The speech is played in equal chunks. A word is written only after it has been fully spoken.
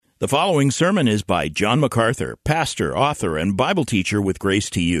The following sermon is by John MacArthur, pastor, author, and Bible teacher with Grace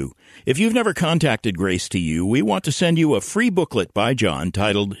to You. If you've never contacted Grace to You, we want to send you a free booklet by John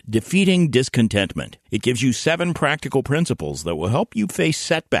titled Defeating Discontentment. It gives you 7 practical principles that will help you face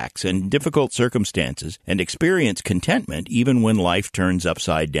setbacks and difficult circumstances and experience contentment even when life turns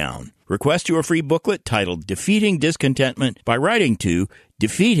upside down. Request your free booklet titled Defeating Discontentment by writing to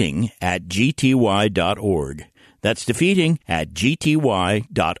defeating@gty.org. That's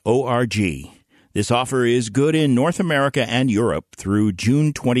defeating@gty.org. This offer is good in North America and Europe through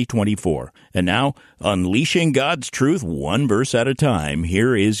June 2024. And now, unleashing God's truth one verse at a time,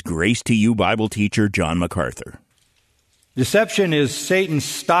 here is Grace to You Bible teacher John MacArthur. Deception is Satan's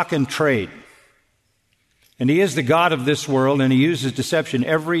stock and trade. And he is the god of this world, and he uses deception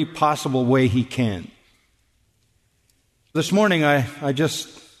every possible way he can. This morning, I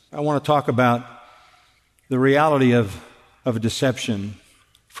want to talk about the reality of deception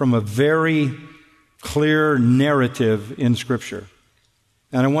from a very clear narrative in Scripture.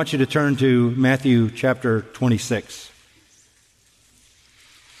 And I want you to turn to Matthew chapter 26.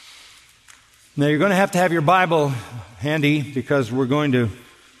 Now, you're going to have your Bible handy because we're going to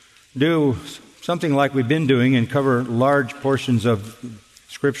do something like we've been doing and cover large portions of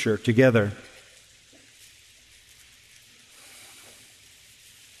Scripture together.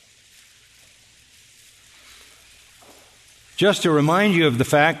 Just to remind you of the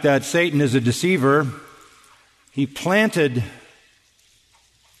fact that Satan is a deceiver, he planted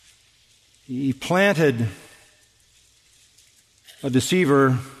a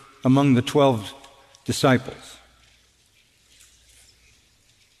deceiver among the 12 disciples.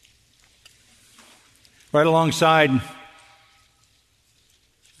 Right alongside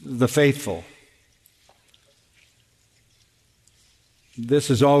the faithful. This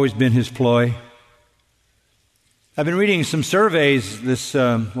has always been his ploy. I've been reading some surveys this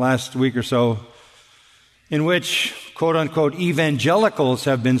last week or so in which, quote-unquote, evangelicals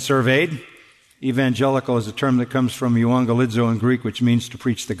have been surveyed. Evangelical is a term that comes from euangelizo in Greek, which means to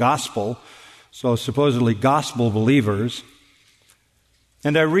preach the gospel. So supposedly gospel believers.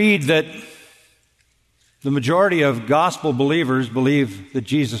 And I read that the majority of gospel believers believe that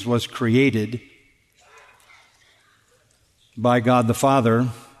Jesus was created by God the Father.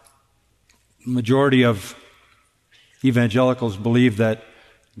 The majority of evangelicals believe that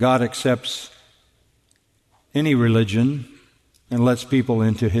God accepts any religion and lets people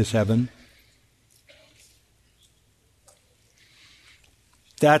into His heaven.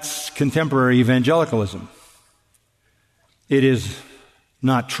 That's contemporary evangelicalism. It is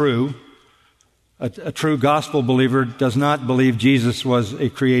not true. A true gospel believer does not believe Jesus was a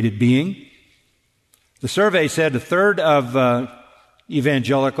created being. The survey said a third of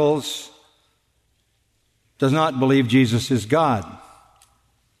evangelicals does not believe Jesus is God.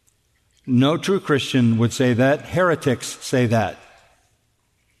 No true Christian would say that. Heretics say that.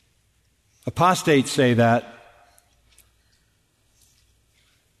 Apostates say that.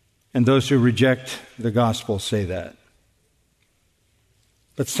 And those who reject the gospel say that.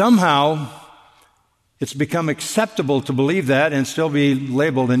 But somehow, it's become acceptable to believe that and still be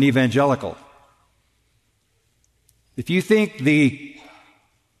labeled an evangelical. If you think the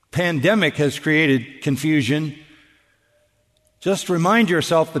pandemic has created confusion, just remind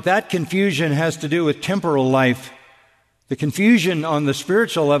yourself that confusion has to do with temporal life. The confusion on the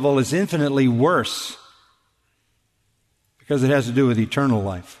spiritual level is infinitely worse because it has to do with eternal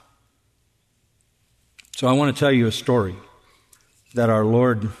life. So I want to tell you a story that our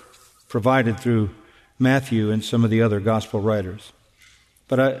Lord provided through Matthew and some of the other gospel writers.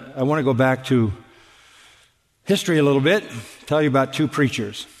 But I want to go back to history a little bit, tell you about 2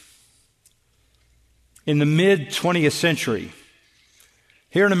 preachers. In the mid-20th century,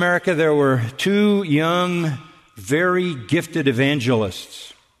 here in America, there were 2 young, very gifted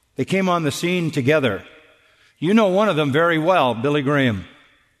evangelists. They came on the scene together. You know one of them very well, Billy Graham.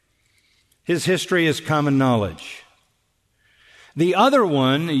 His history is common knowledge. The other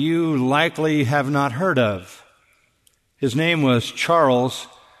one you likely have not heard of. His name was Charles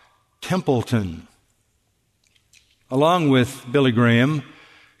Templeton. Along with Billy Graham,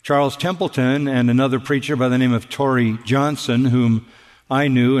 Charles Templeton and another preacher by the name of Torrey Johnson, whom I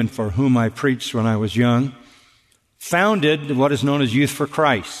knew and for whom I preached when I was young, founded what is known as Youth for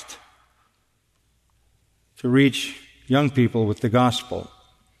Christ to reach young people with the gospel.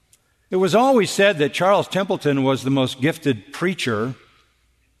 It was always said that Charles Templeton was the most gifted preacher.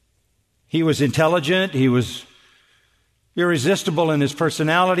 He was intelligent, he was irresistible in his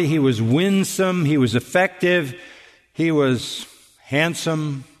personality, he was winsome, he was effective, he was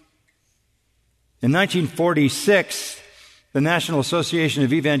handsome. In 1946, the National Association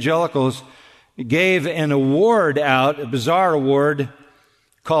of Evangelicals gave an award out, a bizarre award,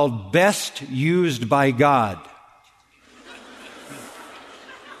 called Best Used by God.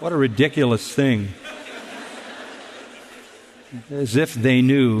 What a ridiculous thing. As if they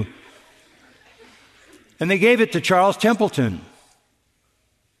knew. And they gave it to Charles Templeton.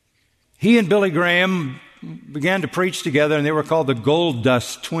 He and Billy Graham began to preach together, and they were called the Gold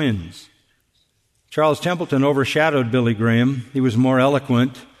Dust Twins. Charles Templeton overshadowed Billy Graham. He was more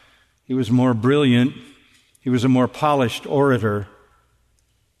eloquent. He was more brilliant. He was a more polished orator.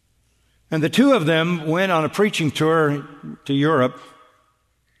 And the two of them went on a preaching tour to Europe.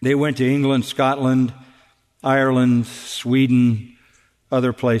 They went to England, Scotland, Ireland, Sweden,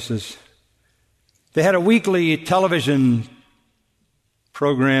 other places. They had a weekly television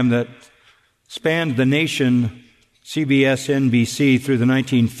program that spanned the nation, CBS, NBC, through the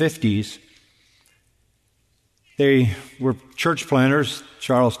 1950s. They were church planners.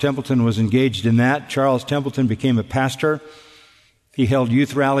 Charles Templeton was engaged in that. Charles Templeton became a pastor. He held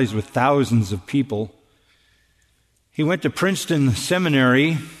youth rallies with thousands of people. He went to Princeton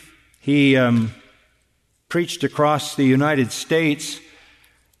Seminary. He preached across the United States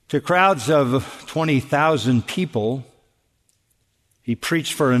to crowds of 20,000 people. He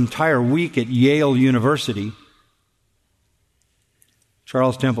preached for an entire week at Yale University.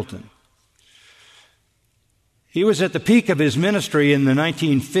 Charles Templeton. He was at the peak of his ministry in the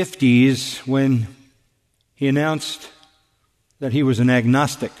 1950s when he announced that he was an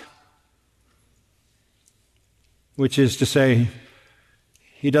agnostic, which is to say,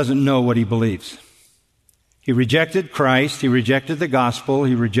 he doesn't know what he believes. He rejected Christ, he rejected the gospel,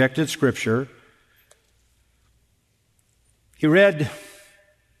 he rejected Scripture. He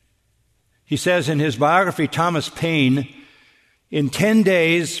says in his biography, Thomas Paine, in 10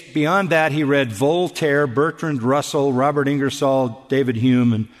 days, beyond that, he read Voltaire, Bertrand Russell, Robert Ingersoll, David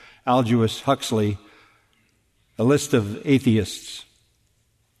Hume, and Aldous Huxley, a list of atheists.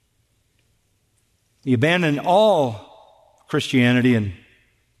 He abandoned all Christianity and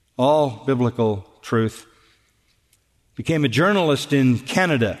all biblical truth, became a journalist in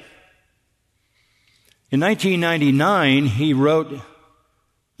Canada. In 1999, he wrote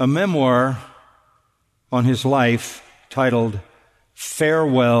a memoir on his life titled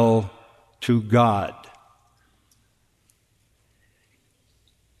Farewell to God.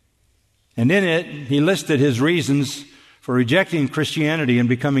 And in it, he listed his reasons for rejecting Christianity and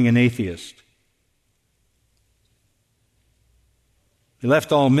becoming an atheist. He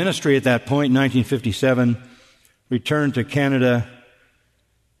left all ministry at that point in 1957, returned to Canada,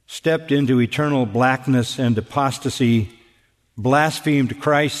 stepped into eternal blackness and apostasy, blasphemed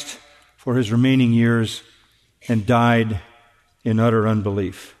Christ for his remaining years, and died in utter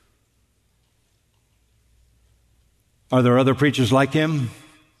unbelief. Are there other preachers like him?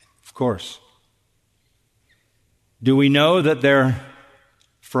 Of course. Do we know that they're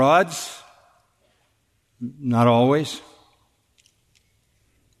frauds? Not always.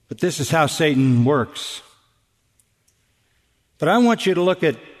 But this is how Satan works. But I want you to look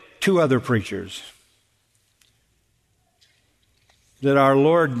at two other preachers that our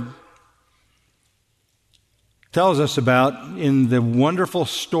Lord tells us about in the wonderful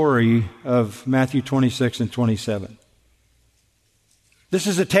story of Matthew 26 and 27. This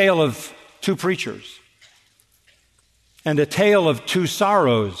is a tale of two preachers and a tale of two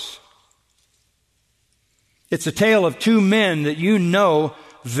sorrows. It's a tale of two men that you know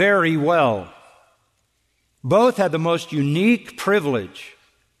very well. Both had the most unique privilege.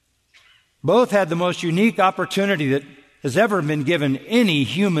 Both had the most unique opportunity that has ever been given any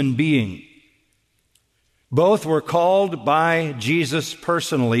human being. Both were called by Jesus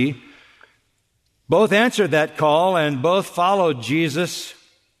personally. Both answered that call, and both followed Jesus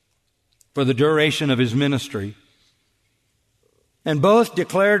for the duration of his ministry. And both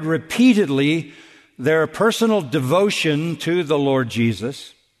declared repeatedly their personal devotion to the Lord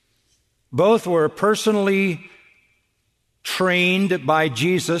Jesus. Both were personally trained by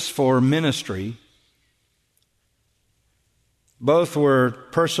Jesus for ministry. Both were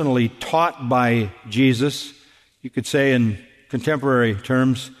personally taught by Jesus. You could say in contemporary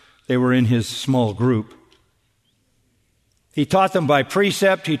terms, they were in his small group. He taught them by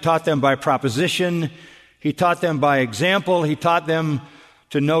precept. He taught them by proposition. He taught them by example. He taught them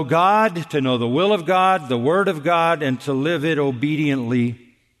to know God, to know the will of God, the Word of God, and to live it obediently.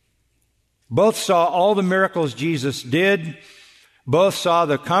 Both saw all the miracles Jesus did. Both saw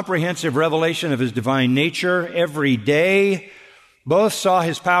the comprehensive revelation of his divine nature every day. Both saw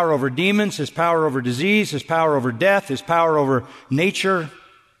his power over demons, his power over disease, his power over death, his power over nature.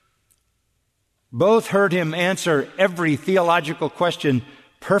 Both heard him answer every theological question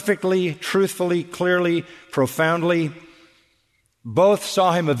perfectly, truthfully, clearly, profoundly. Both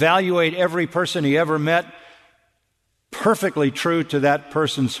saw him evaluate every person he ever met, perfectly true to that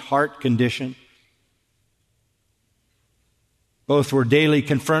person's heart condition. Both were daily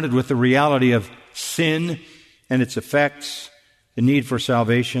confronted with the reality of sin and its effects, the need for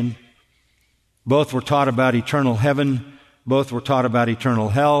salvation. Both were taught about eternal heaven. Both were taught about eternal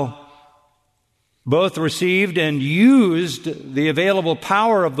hell. Both received and used the available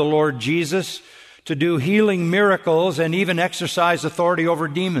power of the Lord Jesus to do healing miracles and even exercise authority over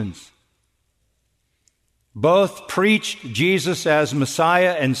demons. Both preached Jesus as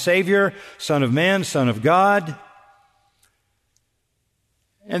Messiah and Savior, Son of Man, Son of God.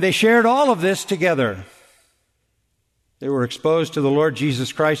 And they shared all of this together. They were exposed to the Lord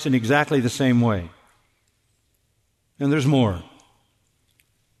Jesus Christ in exactly the same way. And there's more.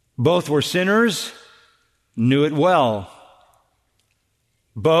 Both were sinners, knew it well.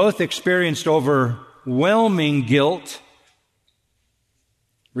 Both experienced overwhelming guilt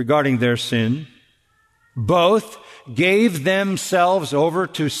regarding their sin. Both gave themselves over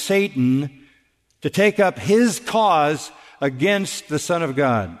to Satan to take up his cause against the Son of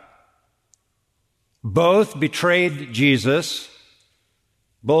God. Both betrayed Jesus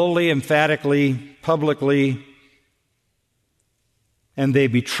boldly, emphatically, publicly, and they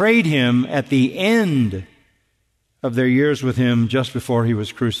betrayed him at the end of their years with him just before he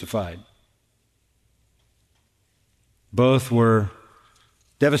was crucified. Both were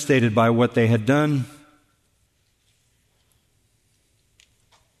devastated by what they had done.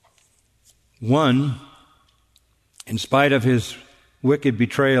 One, in spite of his wicked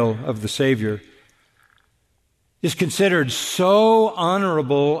betrayal of the Savior, is considered so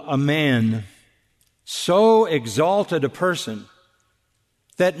honorable a man, so exalted a person,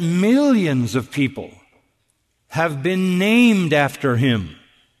 that millions of people have been named after him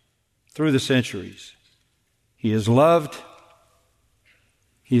through the centuries. He is loved.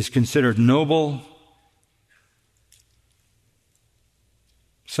 He is considered noble.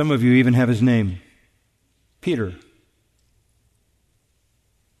 Some of you even have his name. Peter.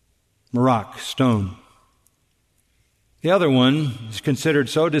 Maroc, stone. The other one is considered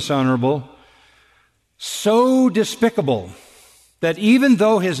so dishonorable, so despicable, that even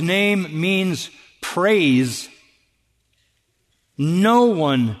though his name means praise, no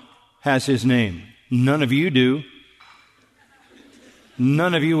one has his name. None of you do.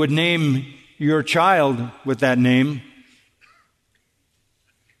 None of you would name your child with that name.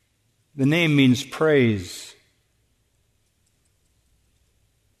 The name means praise.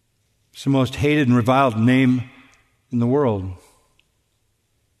 It's the most hated and reviled name in the world.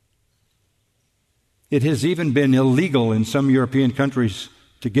 It has even been illegal in some European countries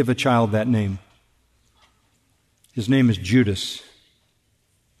to give a child that name. His name is Judas.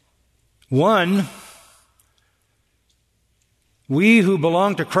 One, we who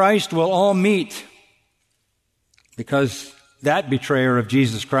belong to Christ will all meet, because that betrayer of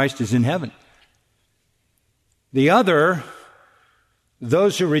Jesus Christ is in heaven. The other,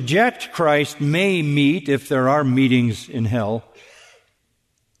 those who reject Christ may meet, if there are meetings in hell,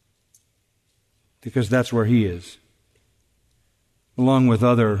 because that's where he is, along with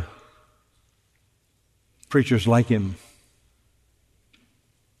other preachers like him.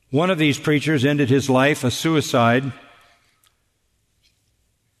 One of these preachers ended his life a suicide,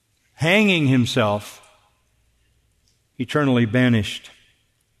 hanging himself, eternally banished.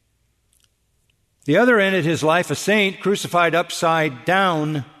 The other ended his life a saint, crucified upside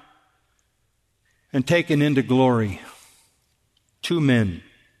down and taken into glory. Two men,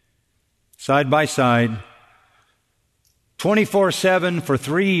 side by side, 24/7 for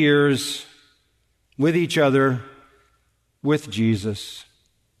 3 years, with each other, with Jesus,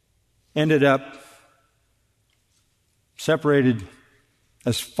 ended up separated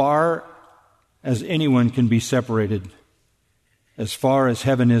as far as anyone can be separated, as far as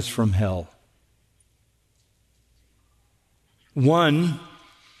heaven is from hell. One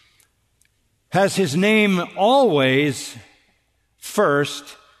has his name always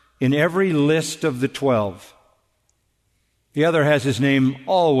first in every list of the 12. The other has his name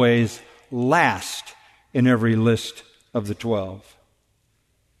always last in every list of the 12.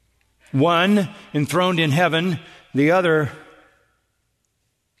 One enthroned in heaven, the other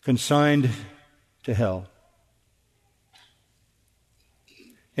consigned to hell.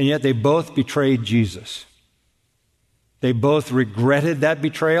 And yet they both betrayed Jesus. They both regretted that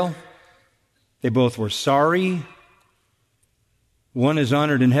betrayal. They both were sorry. One is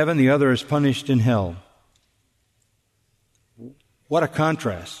honored in heaven, the other is punished in hell. What a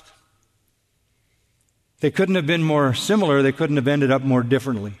contrast. They couldn't have been more similar. They couldn't have ended up more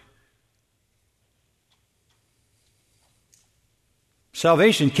differently.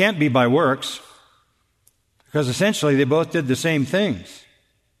 Salvation can't be by works, because essentially they both did the same things.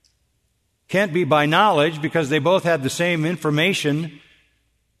 Can't be by knowledge, because they both had the same information,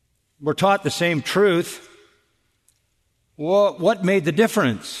 were taught the same truth. What made the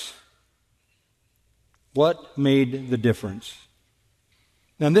difference? What made the difference?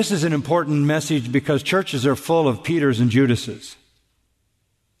 Now, this is an important message because churches are full of Peters and Judases.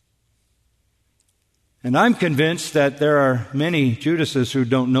 And I'm convinced that there are many Judases who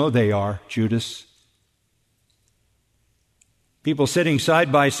don't know they are Judas. People sitting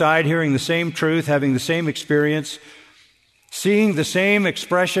side by side, hearing the same truth, having the same experience, seeing the same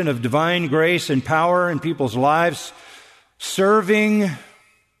expression of divine grace and power in people's lives, serving.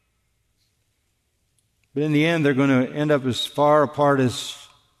 But in the end, they're going to end up as far apart as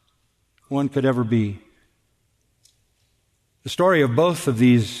one could ever be. The story of both of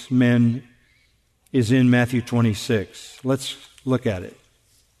these men is in Matthew 26. Let's look at it.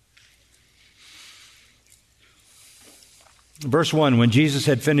 Verse 1, when Jesus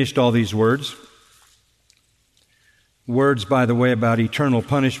had finished all these words, by the way, about eternal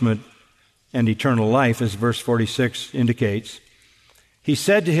punishment and eternal life, as verse 46 indicates, he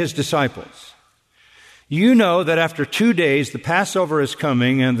said to his disciples, "You know that after 2 days the Passover is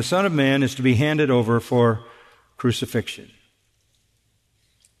coming, and the Son of Man is to be handed over for crucifixion."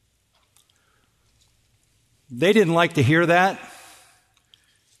 They didn't like to hear that,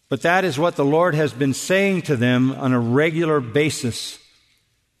 but that is what the Lord has been saying to them on a regular basis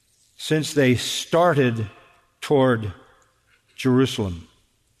since they started toward Jerusalem.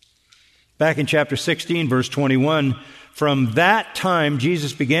 Back in chapter 16, verse 21, from that time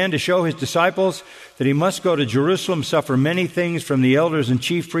Jesus began to show his disciples that he must go to Jerusalem, suffer many things from the elders and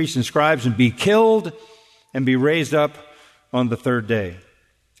chief priests and scribes, and be killed and be raised up on the third day.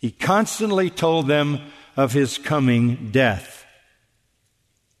 He constantly told them of his coming death.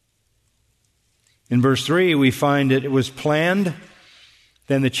 In verse 3, we find it was planned.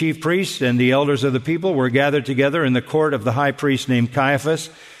 Then the chief priests and the elders of the people were gathered together in the court of the high priest named Caiaphas.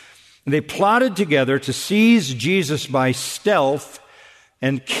 They plotted together to seize Jesus by stealth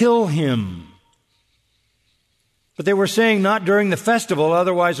and kill him. But they were saying not during the festival,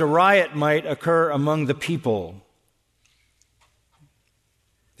 otherwise a riot might occur among the people.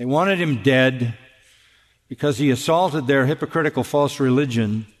 They wanted him dead because he assaulted their hypocritical false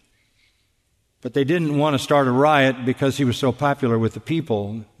religion. But they didn't want to start a riot because he was so popular with the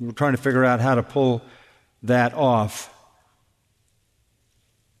people. We were trying to figure out how to pull that off.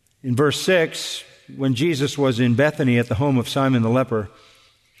 In verse 6, when Jesus was in Bethany at the home of Simon the leper,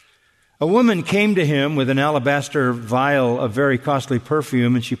 a woman came to him with an alabaster vial of very costly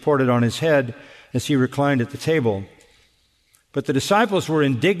perfume, and she poured it on his head as he reclined at the table. But the disciples were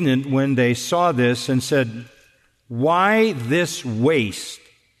indignant when they saw this and said, "Why this waste?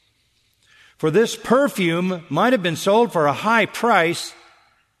 For this perfume might have been sold for a high price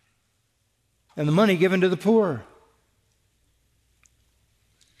and the money given to the poor."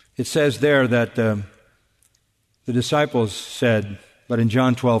 It says there that the disciples said, but in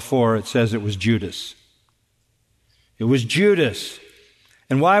John 12:4 it says it was Judas. It was Judas.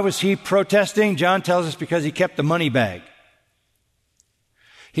 And why was he protesting? John tells us because he kept the money bag.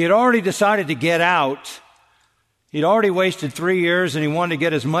 He had already decided to get out. He'd already wasted 3 years, and he wanted to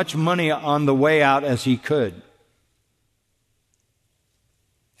get as much money on the way out as he could.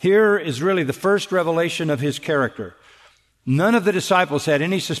 Here is really the first revelation of his character. None of the disciples had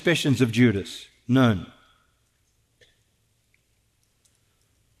any suspicions of Judas. None.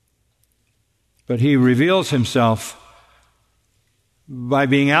 But he reveals himself by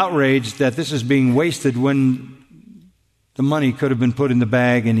being outraged that this is being wasted when the money could have been put in the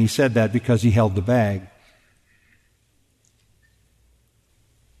bag, and he said that because he held the bag.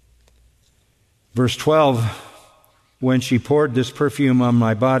 Verse 12, when she poured this perfume on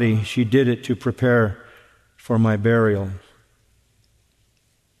my body, she did it to prepare for my burial.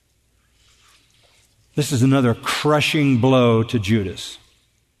 This is another crushing blow to Judas.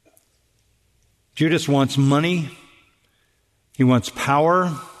 Judas wants money. He wants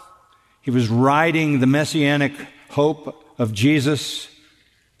power. He was riding the messianic hope of Jesus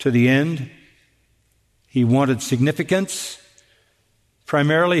to the end. He wanted significance.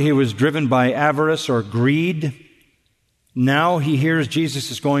 Primarily, he was driven by avarice or greed. Now he hears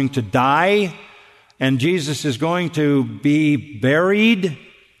Jesus is going to die, and Jesus is going to be buried,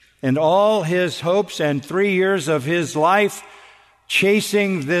 and all his hopes and 3 years of his life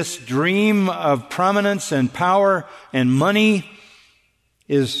chasing this dream of prominence and power and money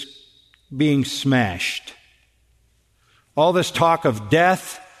is being smashed. All this talk of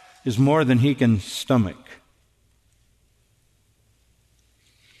death is more than he can stomach.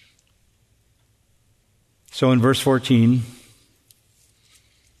 So in verse 14,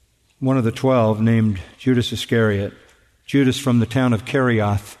 one of the 12, named Judas Iscariot, Judas from the town of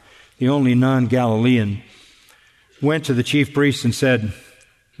Kerioth, the only non-Galilean, went to the chief priests and said,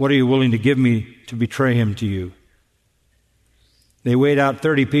 "What are you willing to give me to betray him to you?" They weighed out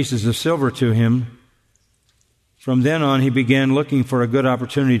 30 pieces of silver to him. From then on, he began looking for a good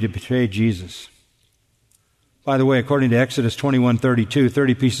opportunity to betray Jesus. By the way, according to Exodus 21:32,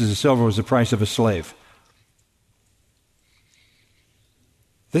 30 pieces of silver was the price of a slave.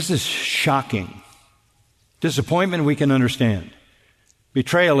 This is shocking. Disappointment we can understand.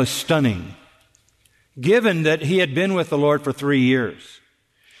 Betrayal is stunning. Given that he had been with the Lord for 3 years,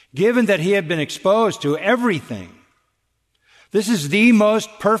 given that he had been exposed to everything, this is the most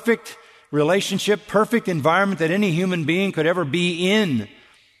perfect relationship, perfect environment that any human being could ever be in.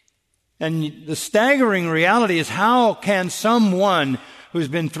 And the staggering reality is, how can someone who's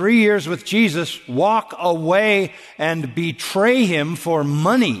been 3 years with Jesus walk away and betray him for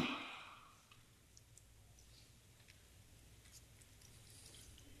money?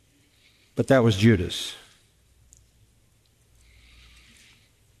 But that was Judas.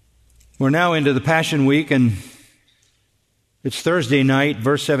 We're now into the Passion Week, and it's Thursday night,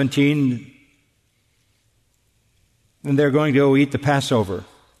 verse 17, and they're going to go eat the Passover.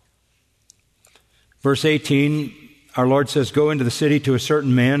 Verse 18, our Lord says, "Go into the city to a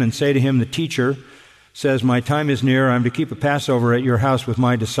certain man and say to him, the teacher says, my time is near. I'm to keep a Passover at your house with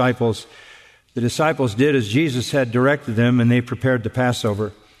my disciples." The disciples did as Jesus had directed them, and they prepared the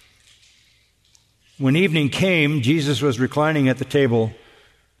Passover. When evening came, Jesus was reclining at the table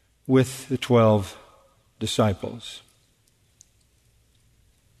with the 12 disciples.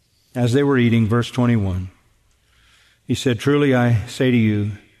 As they were eating, verse 21, he said, "Truly I say to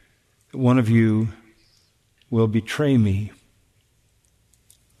you, that one of you will betray me."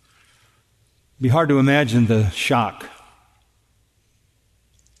 It'd be hard to imagine the shock,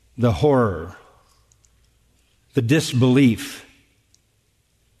 the horror, the disbelief.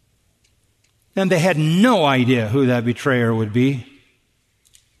 And they had no idea who that betrayer would be.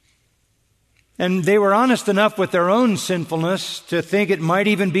 And they were honest enough with their own sinfulness to think it might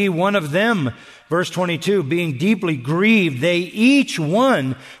even be one of them. Verse 22, being deeply grieved, they each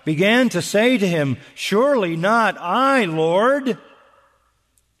one began to say to him, "Surely not I, Lord."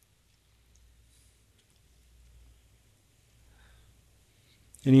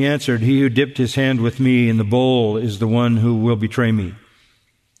 And he answered, "He who dipped his hand with me in the bowl is the one who will betray me."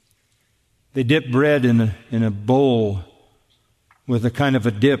 They dipped bread in a bowl with a kind of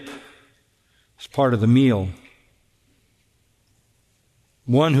a dip as part of the meal.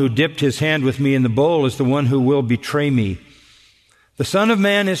 One who dipped his hand with me in the bowl is the one who will betray me. The Son of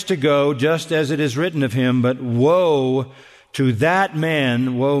Man is to go just as it is written of him, but woe to that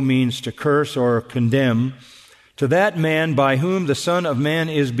man, woe means to curse or condemn, to that man by whom the Son of Man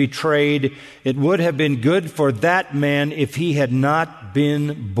is betrayed. It would have been good for that man if he had not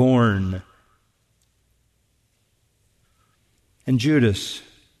been born. And Judas,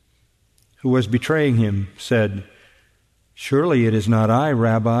 who was betraying him, said, "Surely it is not I,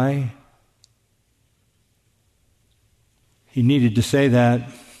 Rabbi." He needed to say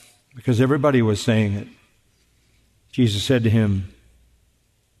that because everybody was saying it. Jesus said to him,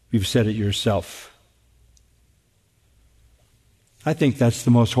 "You've said it yourself." I think that's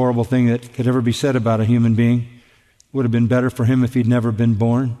the most horrible thing that could ever be said about a human being. It would have been better for him if he'd never been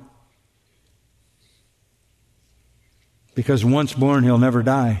born. Because once born, he'll never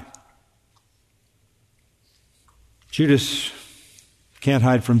die. Judas can't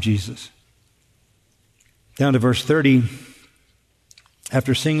hide from Jesus. Down to verse 30,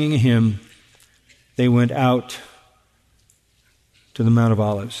 after singing a hymn, they went out to the Mount of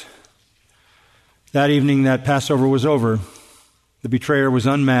Olives. That evening, that Passover was over. The betrayer was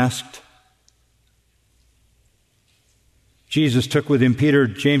unmasked. Jesus took with him Peter,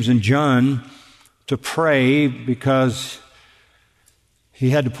 James, and John to pray because he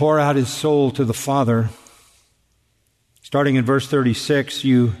had to pour out his soul to the Father. Starting in verse 36,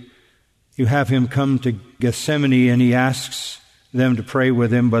 you have him come to Gethsemane, and he asks them to pray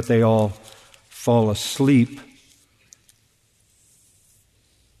with him, but they all fall asleep.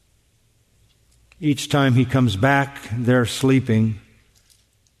 Each time he comes back, they're sleeping.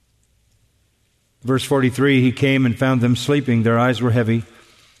 Verse 43, he came and found them sleeping. Their eyes were heavy.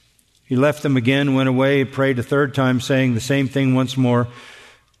 He left them again, went away, prayed a third time, saying the same thing once more.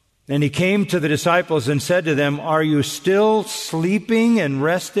 And he came to the disciples and said to them, "Are you still sleeping and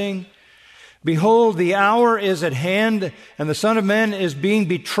resting? Behold, the hour is at hand, and the Son of Man is being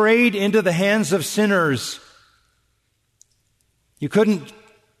betrayed into the hands of sinners. You couldn't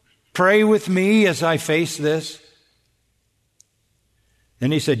pray with me as I face this?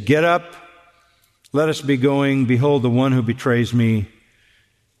 Then he said, get up, let us be going. Behold, the one who betrays me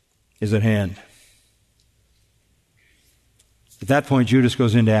is at hand. At that point, Judas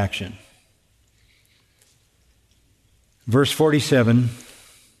goes into action. Verse 47,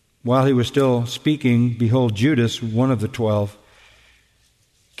 while he was still speaking, behold, Judas, one of the 12,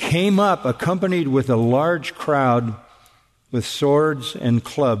 came up accompanied with a large crowd with swords and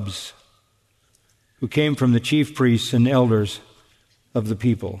clubs, who came from the chief priests and elders of the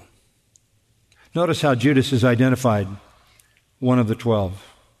people. Notice how Judas is identified, one of the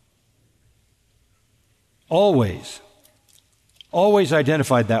 12. Always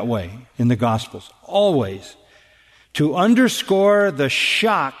identified that way in the Gospels. Always. To underscore the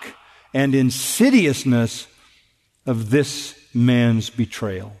shock and insidiousness of this man's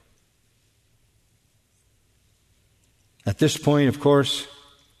betrayal. At this point, of course,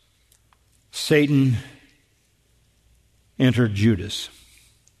 Satan entered Judas.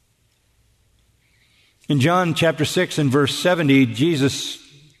 In John chapter 6 and verse 70, Jesus,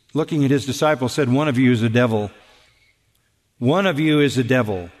 looking at his disciples, said, one of you is a devil. One of you is a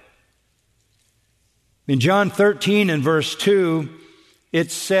devil. In John 13 and verse 2,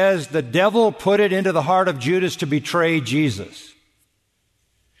 it says the devil put it into the heart of Judas to betray Jesus.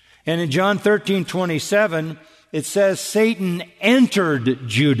 And in John 13:27, it says Satan entered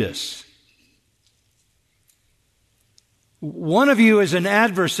Judas. One of you is an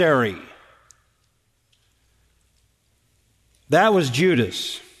adversary. That was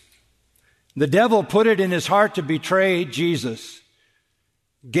Judas. The devil put it in his heart to betray Jesus,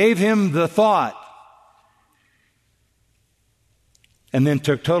 gave him the thought, and then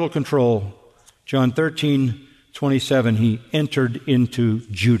took total control. John 13:27, he entered into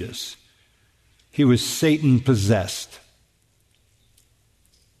Judas. He was Satan possessed.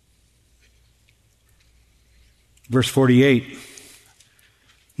 Verse 48,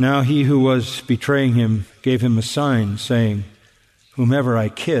 now he who was betraying him gave him a sign, saying, whomever I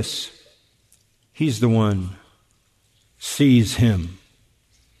kiss, he's the one. Seize him.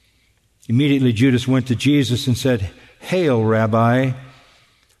 Immediately Judas went to Jesus and said, Hail, Rabbi,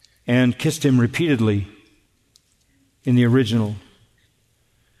 and kissed him repeatedly in the original.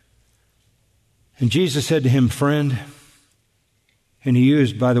 And Jesus said to him, friend, and he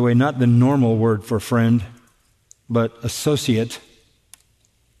used, by the way, not the normal word for friend, but associate.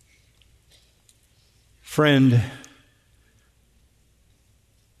 Friend,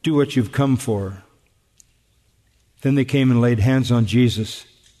 do what you've come for. Then they came and laid hands on Jesus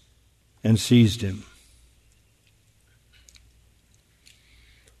and seized him.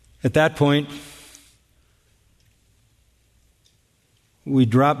 At that point, we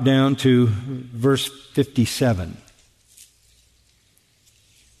drop down to verse 57.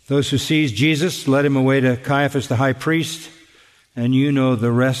 Those who seized Jesus led him away to Caiaphas the high priest, and you know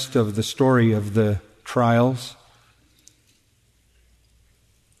the rest of the story of the trials.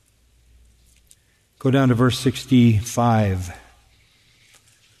 Go down to verse 65.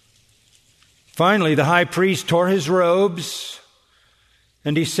 Finally, the high priest tore his robes,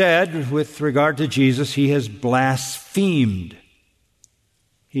 and he said, with regard to Jesus, he has blasphemed.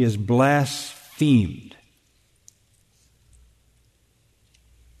 He has blasphemed.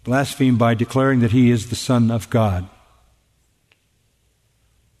 Blasphemed by declaring that he is the Son of God.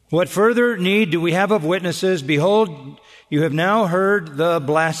 What further need do we have of witnesses? Behold, you have now heard the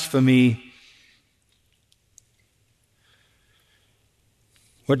blasphemy.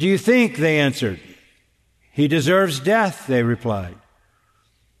 What do you think? They answered. He deserves death, they replied.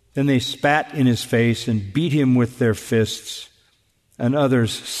 Then they spat in his face and beat him with their fists. And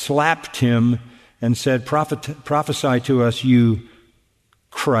others slapped him and said, prophesy to us, you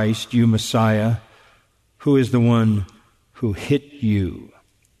Christ, you Messiah, who is the one who hit you?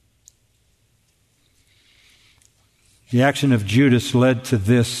 The action of Judas led to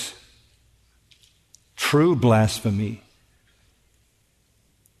this true blasphemy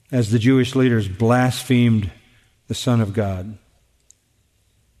as the Jewish leaders blasphemed the Son of God.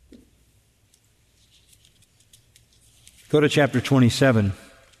 Go to chapter 27,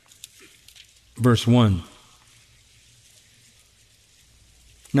 verse 1.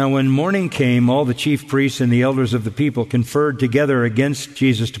 Now when morning came, all the chief priests and the elders of the people conferred together against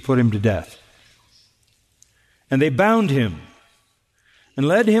Jesus to put him to death. And they bound him and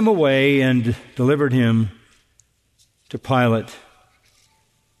led him away and delivered him to Pilate,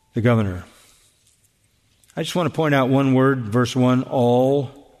 the governor. I just want to point out one word, verse 1,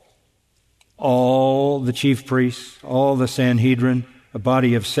 all. all the chief priests, all the Sanhedrin, a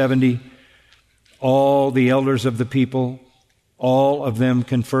body of 70, all the elders of the people, all of them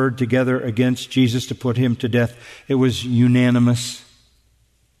conferred together against Jesus to put him to death. It was unanimous.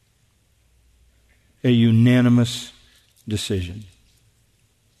 A unanimous decision.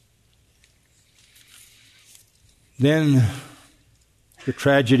 Then the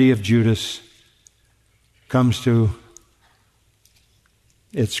tragedy of Judas comes to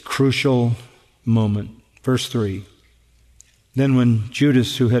its crucial moment. Verse 3. Then when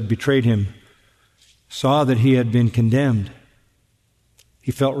Judas, who had betrayed him, saw that he had been condemned,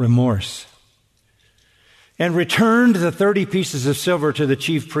 he felt remorse and returned the 30 pieces of silver to the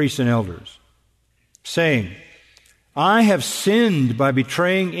chief priests and elders, saying, I have sinned by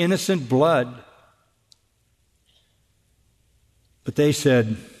betraying innocent blood. But they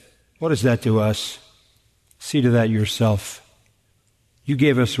said, what is that to us? See to that yourself. You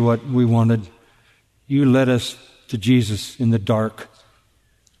gave us what we wanted. You led us to Jesus in the dark.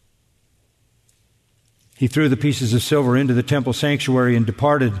 He threw the pieces of silver into the temple sanctuary and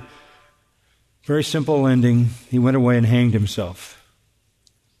departed. Very simple ending. He went away and hanged himself.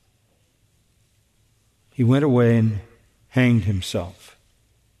 He went away and hanged himself.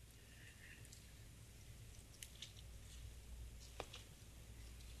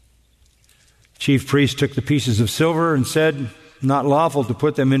 Chief priest took the pieces of silver and said, not lawful to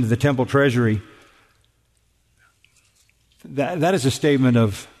put them into the temple treasury. That is a statement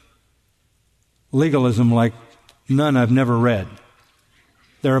of legalism like none I've never read.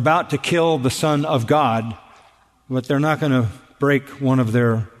 They're about to kill the Son of God, but they're not going to break one of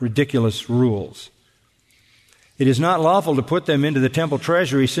their ridiculous rules. It is not lawful to put them into the temple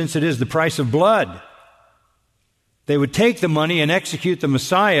treasury, since it is the price of blood. They would take the money and execute the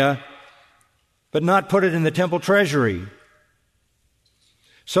Messiah, but not put it in the temple treasury.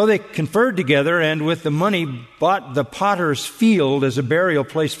 So they conferred together and with the money bought the potter's field as a burial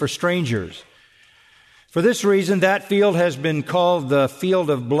place for strangers. For this reason, that field has been called the field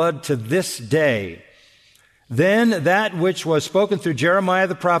of blood to this day. Then that which was spoken through Jeremiah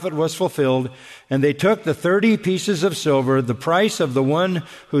the prophet was fulfilled, and they took the 30 pieces of silver, the price of the one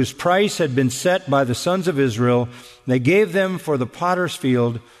whose price had been set by the sons of Israel. They gave them for the potter's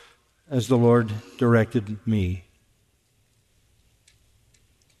field, as the Lord directed me.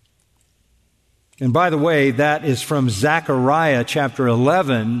 And by the way, that is from Zechariah chapter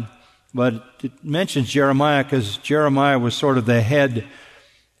 11, but it mentions Jeremiah because Jeremiah was sort of the head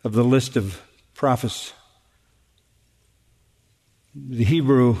of the list of prophets. The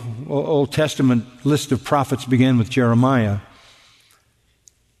Hebrew Old Testament list of prophets began with Jeremiah.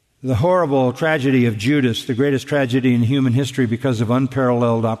 The horrible tragedy of Judas, the greatest tragedy in human history because of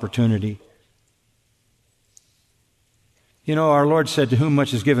unparalleled opportunity. You know, our Lord said, to whom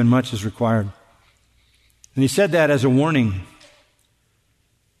much is given, much is required. And he said that as a warning.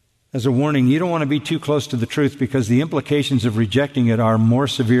 As a warning, you don't want to be too close to the truth because the implications of rejecting it are more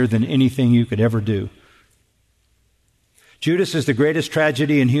severe than anything you could ever do. Judas is the greatest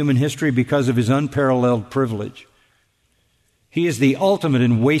tragedy in human history because of his unparalleled privilege. He is the ultimate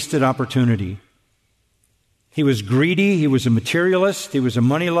in wasted opportunity. He was greedy. He was a materialist. He was a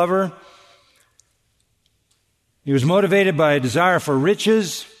money lover. He was motivated by a desire for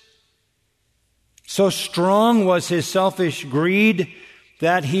riches. So strong was his selfish greed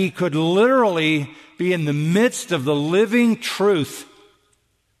that he could literally be in the midst of the living truth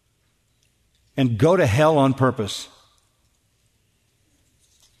and go to hell on purpose.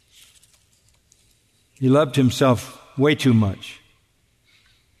 He loved himself way too much.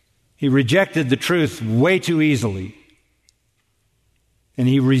 He rejected the truth way too easily. And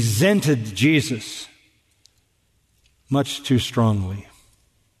he resented Jesus much too strongly.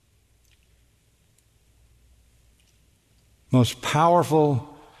 Most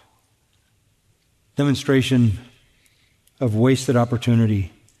powerful demonstration of wasted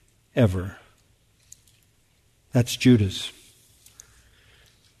opportunity ever. That's Judas.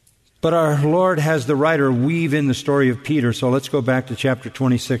 But our Lord has the writer weave in the story of Peter, so let's go back to chapter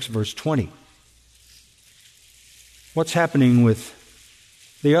 26, verse 20. What's happening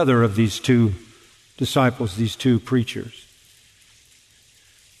with the other of these two disciples, these two preachers?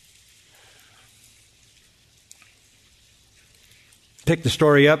 Pick the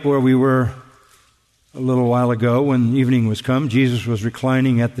story up where we were a little while ago when evening was come. Jesus was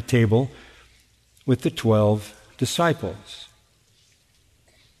reclining at the table with the 12 disciples.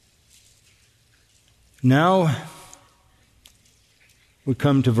 Now we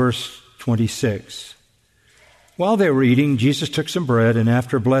come to verse 26. While they were eating, Jesus took some bread, and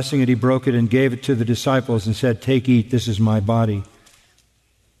after blessing it, he broke it and gave it to the disciples and said, "Take, eat, this is my body."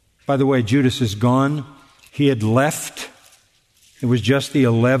 By the way, Judas is gone. He had left. It was just the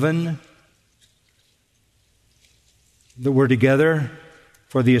 11 that were together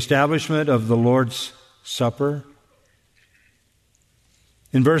for the establishment of the Lord's Supper.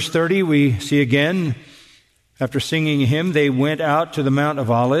 In verse 30, we see again, after singing a hymn, they went out to the Mount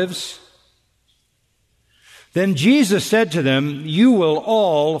of Olives. Then Jesus said to them, "You will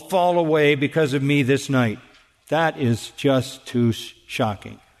all fall away because of me this night." That is just too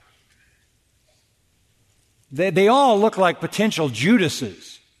shocking. They all look like potential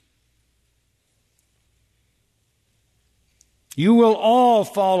Judases. "You will all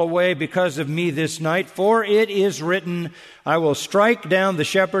fall away because of me this night, for it is written, I will strike down the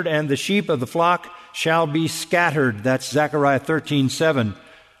shepherd, and the sheep of the flock shall be scattered." That's Zechariah 13:7.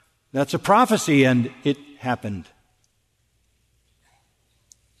 That's a prophecy, and it happened.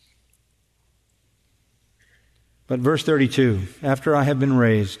 But verse 32, "After I have been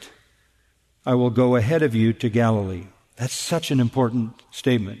raised, I will go ahead of you to Galilee." That's such an important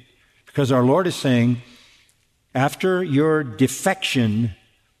statement, because our Lord is saying, after your defection,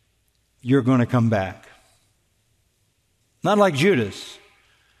 you're going to come back. Not like Judas,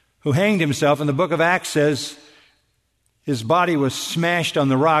 who hanged himself, and the book of Acts says his body was smashed on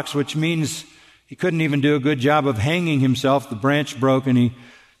the rocks, which means he couldn't even do a good job of hanging himself. The branch broke and he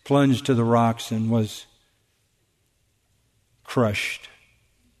plunged to the rocks and was crushed.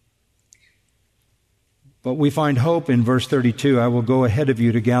 But we find hope in verse 32, "I will go ahead of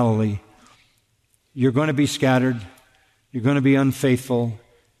you to Galilee." You're going to be scattered. You're going to be unfaithful.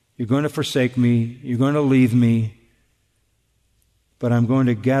 You're going to forsake me. You're going to leave me. But I'm going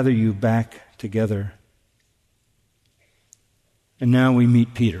to gather you back together. And now we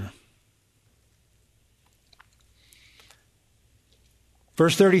meet Peter.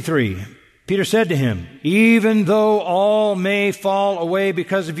 Verse 33, Peter said to him, "Even though all may fall away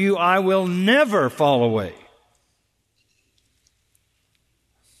because of you, I will never fall away."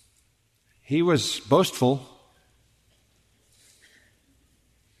 He was boastful.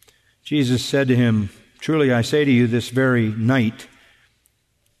 Jesus said to him, "Truly I say to you, this very night,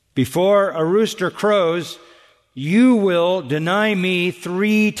 before a rooster crows, you will deny me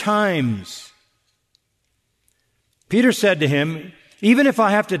 3 times. Peter said to him, "Even if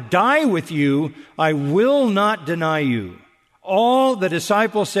I have to die with you, I will not deny you." All the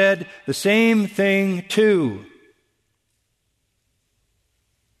disciples said the same thing too.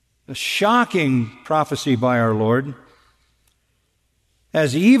 A shocking prophecy by our Lord.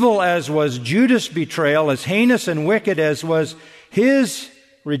 As evil as was Judas' betrayal, as heinous and wicked as was his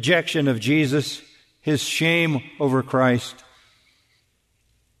rejection of Jesus, his shame over Christ,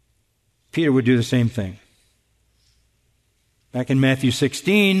 Peter would do the same thing. Back in Matthew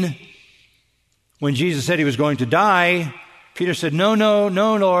 16, when Jesus said he was going to die, Peter said, No,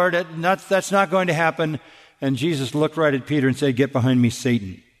 Lord, that's not going to happen. And Jesus looked right at Peter and said, "Get behind me,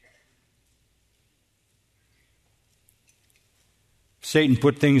 Satan." Satan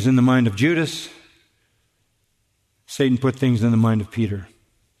put things in the mind of Judas. Satan put things in the mind of Peter.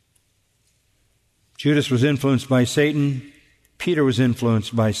 Judas was influenced by Satan. Peter was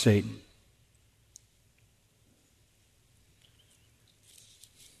influenced by Satan.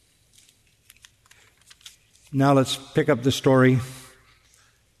 Now let's pick up the story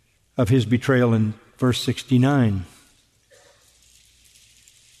of his betrayal in verse 69.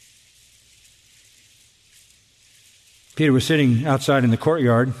 Peter was sitting outside in the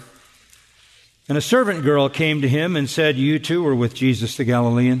courtyard, and a servant girl came to him and said, "You too were with Jesus the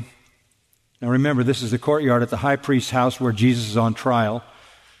Galilean." Now remember, this is the courtyard at the high priest's house where Jesus is on trial,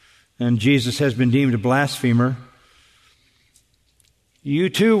 and Jesus has been deemed a blasphemer. "You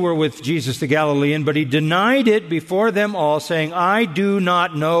too were with Jesus the Galilean," but he denied it before them all, saying, "I do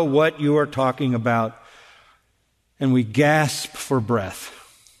not know what you are talking about." And we gasp for breath,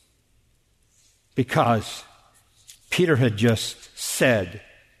 because Peter had just said,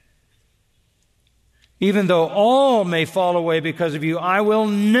 "Even though all may fall away because of you, I will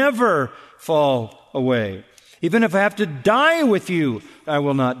never fall away. Even if I have to die with you, I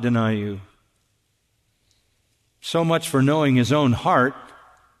will not deny you." So much for knowing his own heart.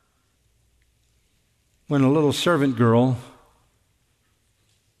 When a little servant girl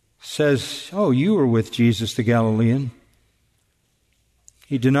says, "Oh, you were with Jesus the Galilean,"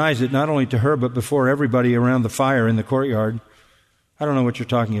 he denies it not only to her, but before everybody around the fire in the courtyard. "I don't know what you're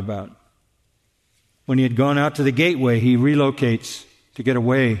talking about." When he had gone out to the gateway, he relocates to get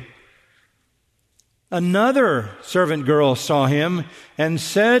away. Another servant girl saw him and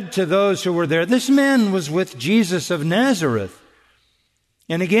said to those who were there, "This man was with Jesus of Nazareth."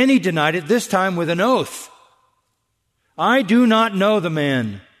 And again he denied it, this time with an oath. "I do not know the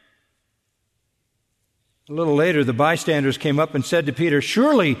man." A little later, the bystanders came up and said to Peter,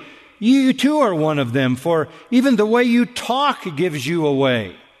 "Surely you too are one of them, for even the way you talk gives you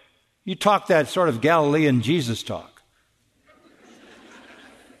away." You talk that sort of Galilean Jesus talk.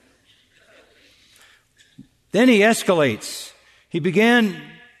 Then he escalates.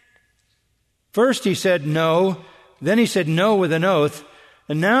 First he said no, then he said no with an oath,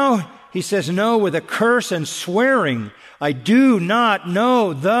 and now he says no with a curse and swearing. "I do not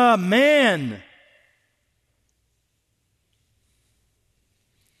know the man."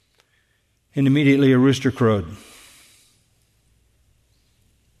 And immediately a rooster crowed.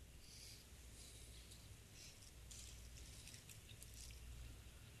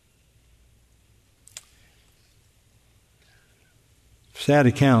 Sad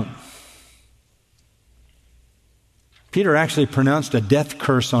account. Peter actually pronounced a death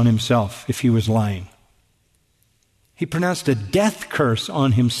curse on himself if he was lying. He pronounced a death curse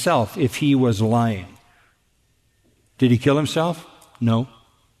on himself if he was lying. Did he kill himself? No.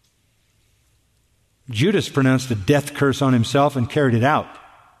 Judas pronounced a death curse on himself and carried it out.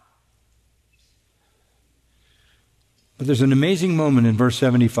 But there's an amazing moment in verse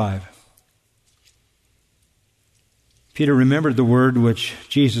 75. Peter remembered the word which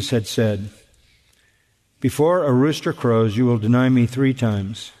Jesus had said, "Before a rooster crows, you will deny me 3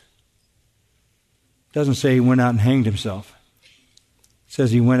 times." It doesn't say he went out and hanged himself. It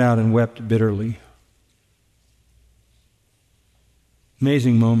says he went out and wept bitterly.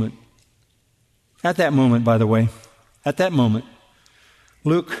 Amazing moment. At that moment, by the way,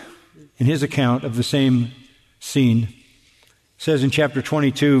 Luke, in his account of the same scene, says in chapter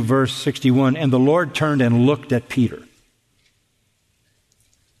 22, verse 61, "And the Lord turned and looked at Peter."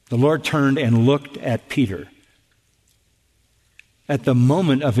 The Lord turned and looked at Peter at the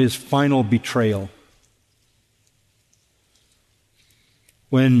moment of his final betrayal.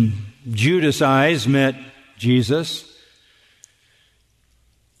 When Judas' eyes met Jesus,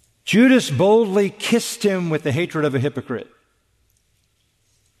 Judas boldly kissed him with the hatred of a hypocrite.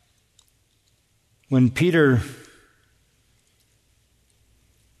 When Peter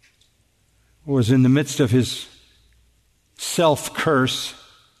was in the midst of his self-curse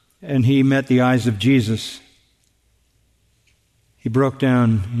and he met the eyes of Jesus, he broke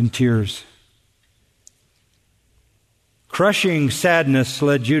down in tears. Crushing sadness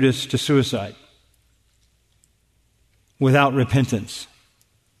led Judas to suicide without repentance.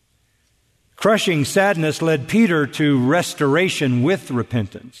 Crushing sadness led Peter to restoration with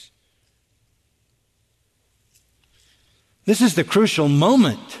repentance. This is the crucial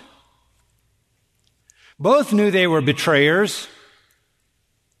moment. Both knew they were betrayers.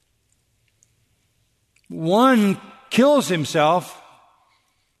 One kills himself,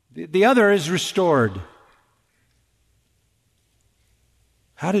 the other is restored.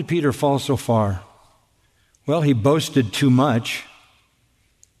 How did Peter fall so far? Well, he boasted too much.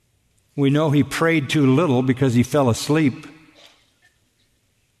 We know he prayed too little because he fell asleep.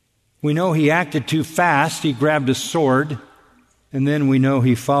 We know he acted too fast. He grabbed a sword. And then we know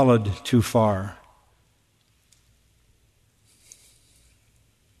he followed too far.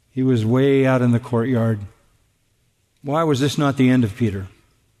 He was way out in the courtyard. Why was this not the end of Peter?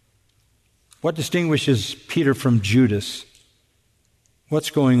 What distinguishes Peter from Judas? What's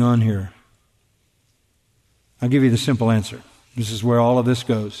going on here? I'll give you the simple answer. This is where all of this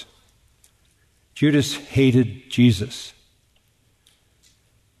goes. Judas hated Jesus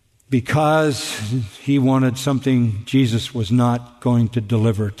because he wanted something Jesus was not going to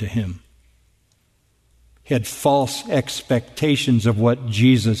deliver to him. He had false expectations of what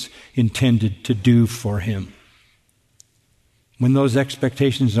Jesus intended to do for him. When those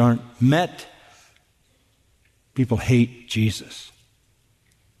expectations aren't met, people hate Jesus.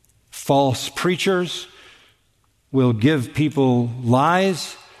 False preachers will give people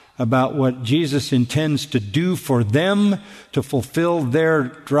lies about what Jesus intends to do for them to fulfill their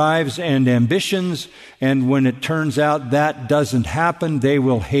drives and ambitions, and when it turns out that doesn't happen, they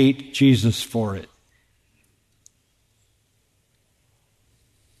will hate Jesus for it.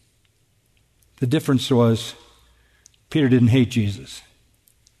 The difference was Peter didn't hate Jesus.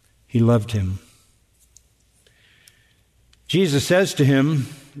 He loved him. Jesus says to him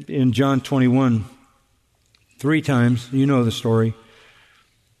in John 21, 3 times, you know the story.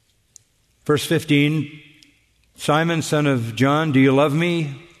 Verse 15, "Simon, son of John, do you love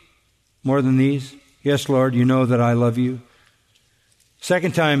me more than these?" "Yes, Lord, you know that I love you."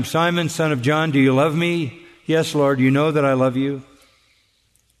 Second time, "Simon, son of John, do you love me?" "Yes, Lord, you know that I love you."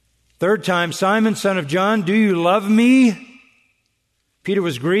 Third time, "Simon, son of John, do you love me?" Peter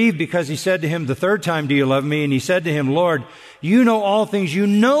was grieved because he said to him the third time, "Do you love me?" And he said to him, "Lord, you know all things. You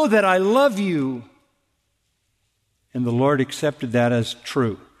know that I love you." And the Lord accepted that as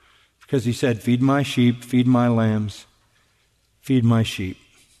true, because he said, feed my sheep, feed my lambs, feed my sheep.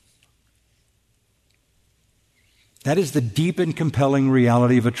 That is the deep and compelling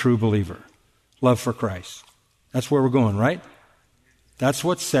reality of a true believer. Love for Christ. That's where we're going, right? That's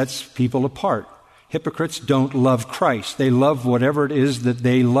what sets people apart. Hypocrites don't love Christ. They love whatever it is that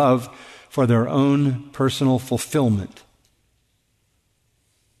they love for their own personal fulfillment.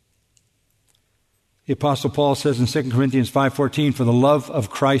 The Apostle Paul says in 2 Corinthians 5:14, for the love of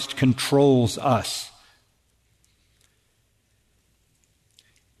Christ controls us.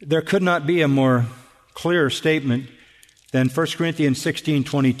 There could not be a more clear statement than 1 Corinthians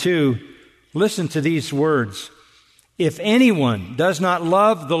 16:22. Listen to these words. If anyone does not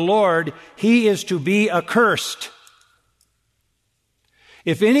love the Lord, he is to be accursed.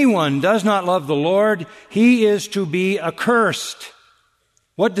 If anyone does not love the Lord, he is to be accursed.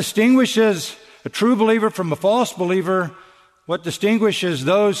 What distinguishes a true believer from a false believer? What distinguishes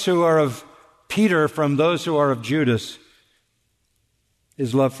those who are of Peter from those who are of Judas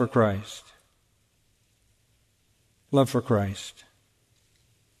is love for Christ. Love for Christ.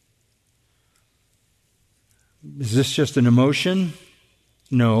 Is this just an emotion?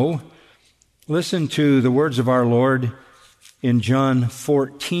 No. Listen to the words of our Lord in John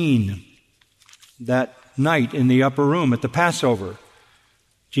 14, that night in the upper room at the Passover.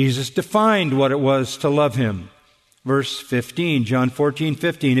 Jesus defined what it was to love him. Verse 15, John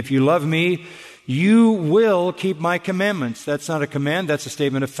 14:15, if you love me, you will keep my commandments. That's not a command, that's a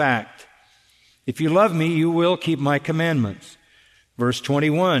statement of fact. If you love me, you will keep my commandments. Verse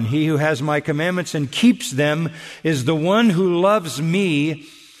 21, he who has my commandments and keeps them is the one who loves me,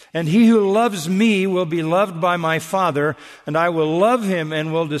 and he who loves me will be loved by my Father, and I will love him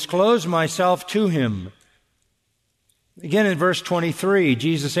and will disclose myself to him. Again in verse 23,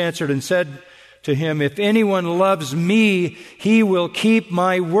 Jesus answered and said to him, if anyone loves me, he will keep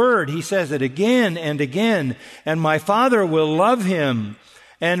my word. He says it again and again, and my Father will love him,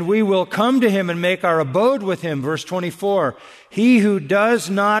 and we will come to him and make our abode with him. Verse 24, he who does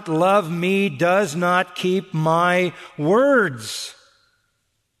not love me does not keep my words.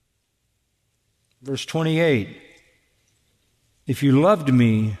 Verse 28, if you loved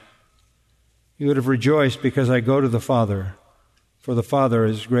me, you would have rejoiced because I go to the Father, for the Father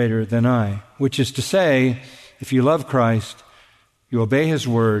is greater than I. Which is to say, if you love Christ, you obey his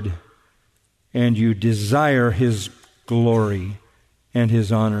word, and you desire his glory and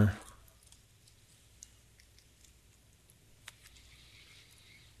his honor.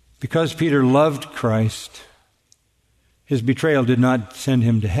 Because Peter loved Christ, his betrayal did not send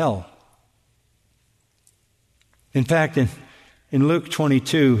him to hell. In fact, in Luke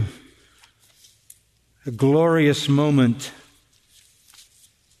 22, a glorious moment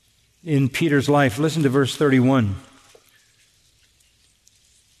in Peter's life. Listen to verse 31.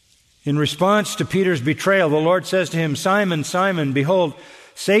 In response to Peter's betrayal, the Lord says to him, Simon, Simon, behold,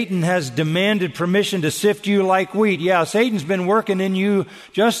 Satan has demanded permission to sift you like wheat. Yeah, Satan's been working in you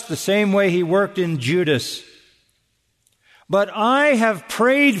just the same way he worked in Judas. But I have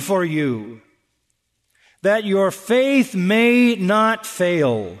prayed for you that your faith may not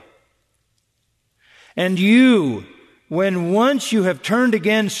fail. And you, when once you have turned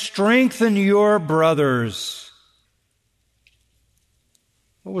again, strengthen your brothers.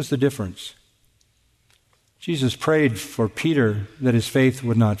 What was the difference? Jesus prayed for Peter that his faith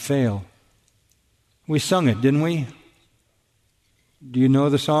would not fail. We sung it, didn't we? Do you know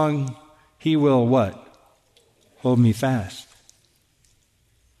the song? He will what? Hold me fast.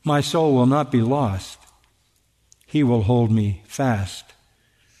 My soul will not be lost. He will hold me fast.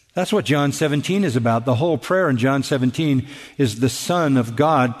 That's what John 17 is about. The whole prayer in John 17 is the Son of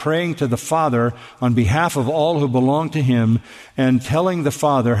God praying to the Father on behalf of all who belong to him and telling the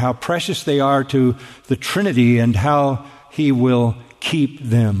Father how precious they are to the Trinity and how he will keep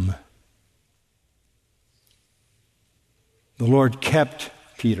them. The Lord kept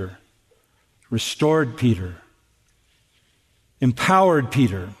Peter, restored Peter, empowered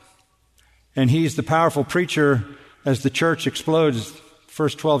Peter, and he's the powerful preacher as the church explodes.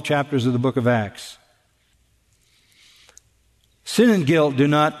 First 12 chapters of the book of Acts. Sin and guilt do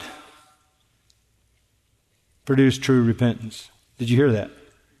not produce true repentance. Did you hear that?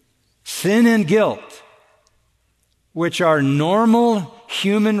 Sin and guilt, which are normal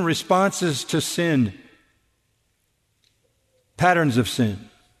human responses to sin, patterns of sin.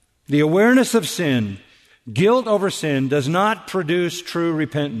 The awareness of sin, guilt over sin, does not produce true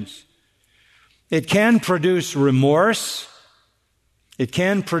repentance. It can produce remorse. It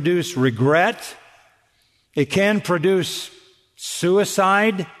can produce regret. It can produce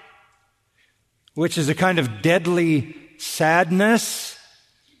suicide. which is a kind of deadly sadness.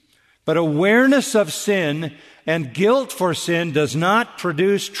 But awareness of sin and guilt for sin does not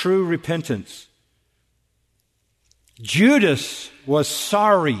produce true repentance. Judas was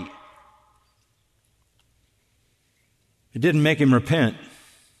sorry. It didn't make him repent.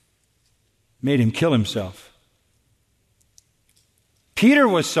 It made him kill himself. Peter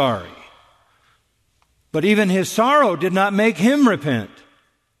was sorry. But even his sorrow did not make him repent.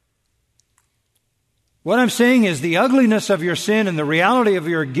 What I'm saying is the ugliness of your sin and the reality of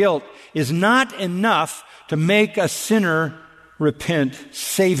your guilt is not enough to make a sinner repent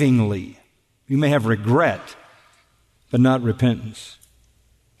savingly. You may have regret, but not repentance.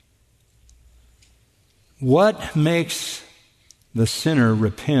 What makes the sinner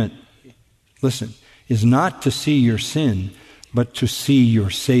repent, listen, is not to see your sin, but to see your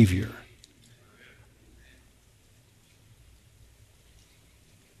Savior.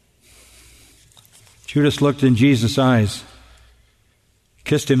 Judas looked in Jesus' eyes,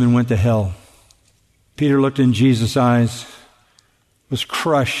 kissed him, and went to hell. Peter looked in Jesus' eyes, was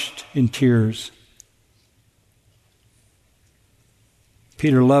crushed in tears.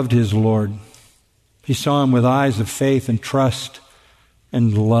 Peter loved his Lord. He saw him with eyes of faith and trust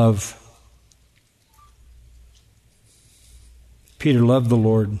and love. Peter loved the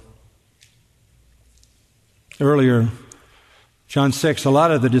Lord. Earlier, John 6, a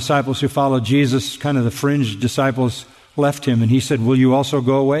lot of the disciples who followed Jesus, kind of the fringe disciples, left him, and he said, "Will you also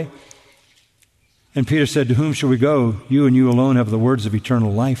go away?" And Peter said, "To whom shall we go? You and you alone have the words of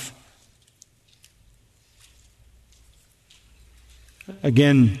eternal life."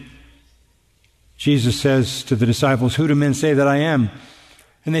 Again, Jesus says to the disciples, "Who do men say that I am?"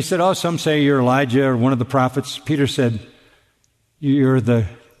 And they said, "Oh, some say you're Elijah or one of the prophets." Peter said, "You're the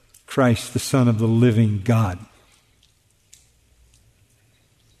Christ, the Son of the living God."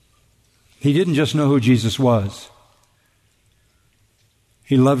 He didn't just know who Jesus was.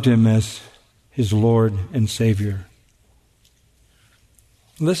 He loved him as his Lord and Savior.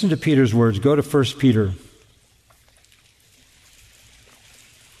 Listen to Peter's words. Go to 1 Peter.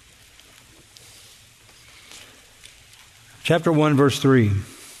 Chapter 1, verse 3.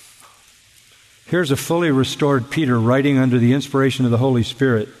 Here's a fully restored Peter writing under the inspiration of the Holy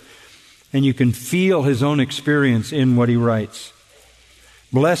Spirit. And you can feel his own experience in what he writes.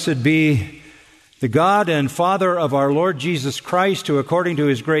 "Blessed be the God and Father of our Lord Jesus Christ, who according to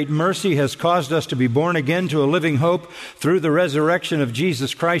his great mercy has caused us to be born again to a living hope through the resurrection of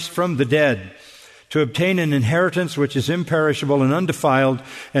Jesus Christ from the dead, to obtain an inheritance which is imperishable and undefiled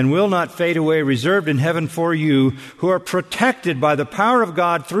and will not fade away, reserved in heaven for you, who are protected by the power of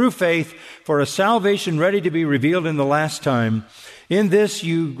God through faith for a salvation ready to be revealed in the last time. In this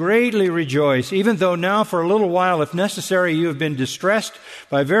you greatly rejoice, even though now for a little while, if necessary, you have been distressed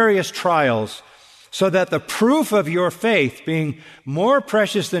by various trials, so that the proof of your faith, being more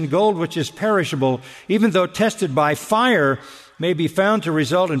precious than gold which is perishable, even though tested by fire, may be found to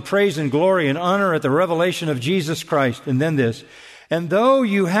result in praise and glory and honor at the revelation of Jesus Christ." And then this, "And though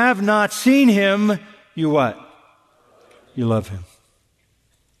you have not seen him, you what? You love him."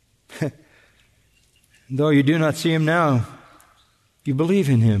 "Though you do not see him now, you believe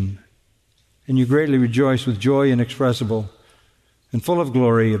in him, and you greatly rejoice with joy inexpressible and full of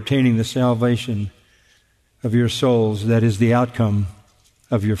glory, obtaining the salvation of your souls, that is the outcome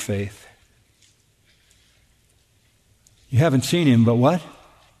of your faith." You haven't seen him, but what?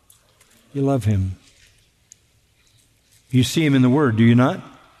 You love him. You see him in the Word, do you not?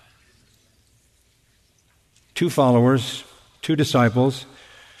 2 followers, 2 disciples,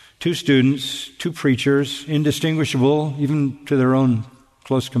 2 students, 2 preachers, indistinguishable even to their own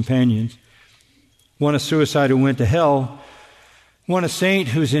close companions. One a suicide who went to hell, one a saint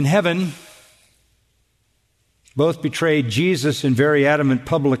who's in heaven. Both betrayed Jesus in very adamant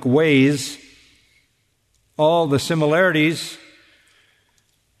public ways. All the similarities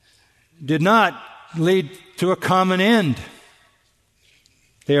did not lead to a common end.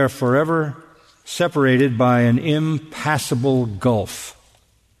 They are forever separated by an impassable gulf.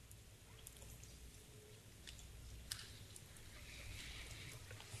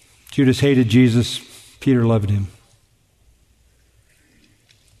 Judas hated Jesus. Peter loved him.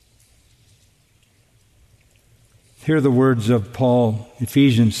 Hear the words of Paul,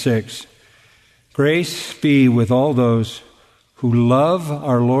 Ephesians 6. "Grace be with all those who love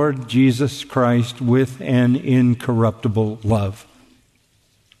our Lord Jesus Christ with an incorruptible love."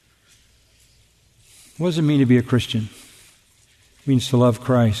 What does it mean to be a Christian? It means to love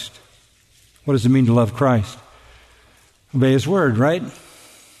Christ. What does it mean to love Christ? Obey his word, right?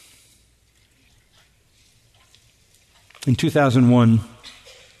 In 2001,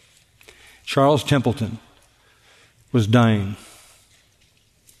 Charles Templeton, was dying.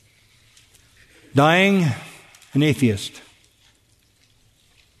 Dying, an atheist.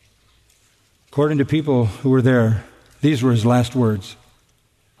 According to people who were there, these were his last words: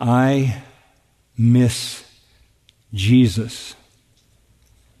 "I miss Jesus.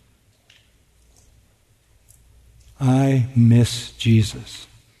 I miss Jesus."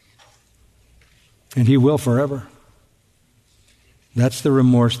 And he will forever. That's the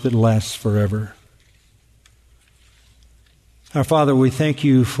remorse that lasts forever. Our Father, we thank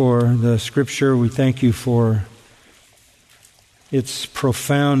you for the Scripture. We thank you for its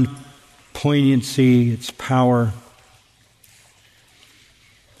profound poignancy, its power.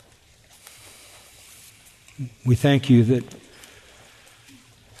 We thank you that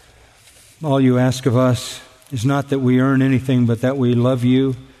all you ask of us is not that we earn anything, but that we love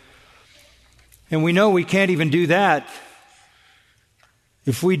you. And we know we can't even do that.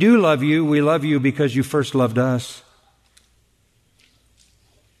 If we do love you, we love you because you first loved us.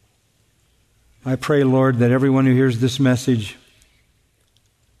 I pray, Lord, that everyone who hears this message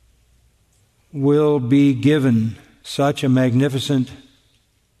will be given such a magnificent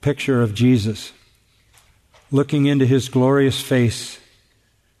picture of Jesus, looking into his glorious face,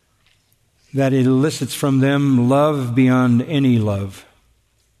 that it elicits from them love beyond any love,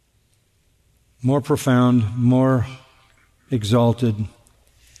 more profound, more exalted,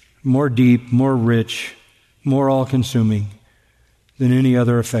 more deep, more rich, more all-consuming than any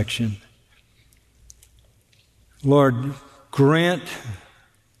other affection. Lord, grant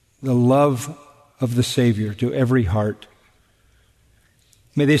the love of the Savior to every heart.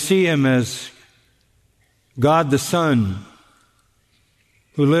 May they see him as God the Son,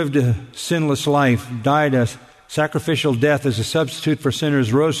 who lived a sinless life, died a sacrificial death as a substitute for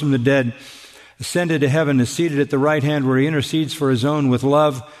sinners, rose from the dead, ascended to heaven, is seated at the right hand where he intercedes for his own with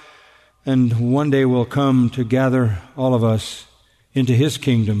love, and one day will come to gather all of us into his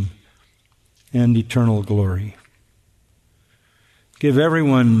kingdom and eternal glory. Give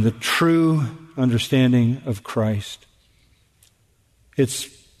everyone the true understanding of Christ. It's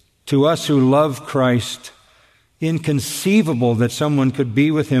to us who love Christ inconceivable that someone could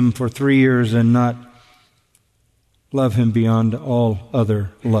be with him for 3 years and not love him beyond all other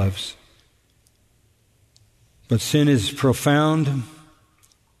loves. But sin is profound,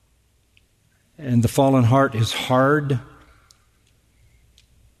 and the fallen heart is hard,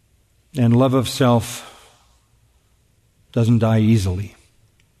 and love of self doesn't die easily.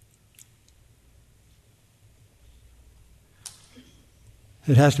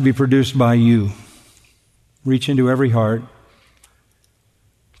 It has to be produced by you. Reach into every heart.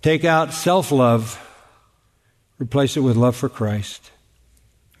 Take out self-love. Replace it with love for Christ.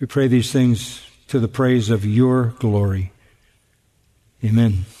 We pray these things to the praise of your glory.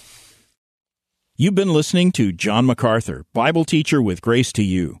 Amen. You've been listening to John MacArthur, Bible teacher with Grace to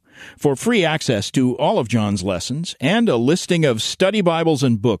You. For free access to all of John's lessons and a listing of study Bibles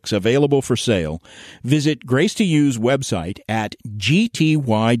and books available for sale, visit Grace to You's website at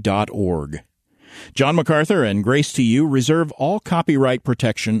gty.org. John MacArthur and Grace to You reserve all copyright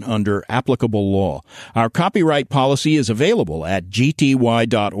protection under applicable law. Our copyright policy is available at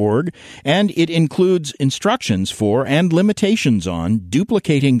gty.org, and it includes instructions for and limitations on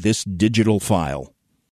duplicating this digital file.